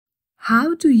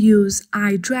How to use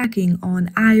eye tracking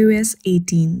on iOS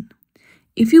 18.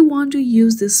 If you want to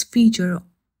use this feature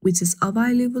which is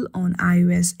available on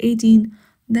iOS 18,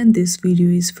 then this video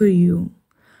is for you.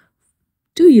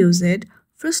 To use it,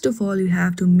 first of all, you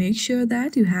have to make sure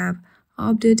that you have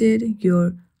updated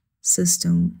your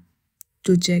system.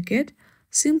 To check it,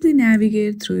 simply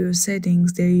navigate through your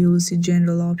settings. There you will see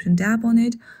general option, tap on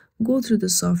it, go through the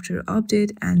software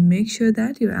update and make sure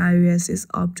that your iOS is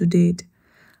up to date.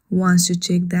 Once you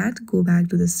check that, go back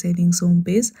to the settings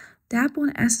homepage, tap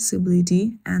on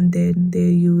accessibility and then there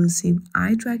you will see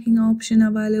eye tracking option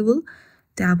available.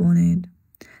 Tap on it.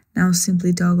 Now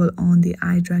simply toggle on the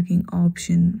eye tracking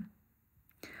option.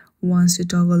 Once you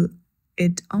toggle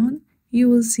it on, you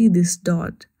will see this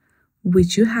dot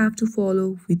which you have to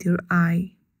follow with your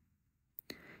eye.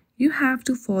 You have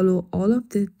to follow all of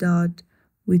the dot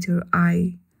with your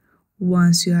eye.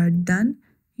 Once you are done,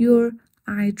 your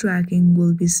eye tracking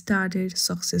will be started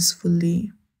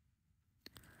successfully.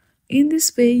 In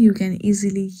this way, you can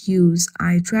easily use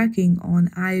eye tracking on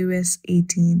iOS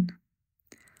 18.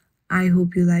 I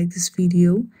hope you like this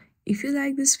video. If you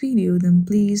like this video, then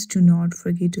please do not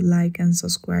forget to like and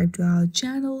subscribe to our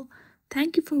channel.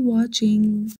 Thank you for watching.